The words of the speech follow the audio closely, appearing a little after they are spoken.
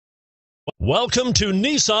Welcome to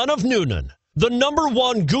Nissan of Newnan, the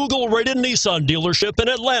 #1 Google-rated Nissan dealership in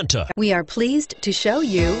Atlanta. We are pleased to show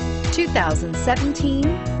you 2017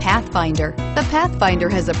 Pathfinder. The Pathfinder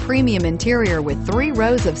has a premium interior with 3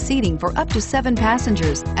 rows of seating for up to 7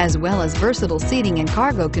 passengers, as well as versatile seating and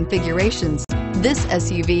cargo configurations. This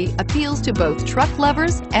SUV appeals to both truck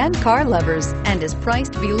lovers and car lovers and is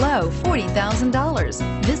priced below $40,000.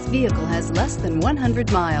 This vehicle has less than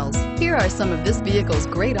 100 miles. Here are some of this vehicle's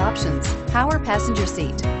great options: power passenger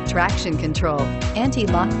seat, traction control,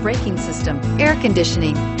 anti-lock braking system, air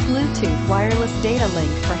conditioning, Bluetooth wireless data link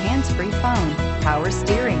for hands-free phone, power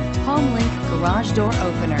steering, home link garage door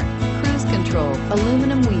opener, cruise control,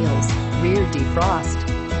 aluminum wheels, rear defrost.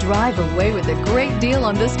 Drive away with a great deal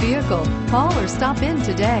on this vehicle. Call or stop in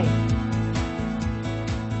today.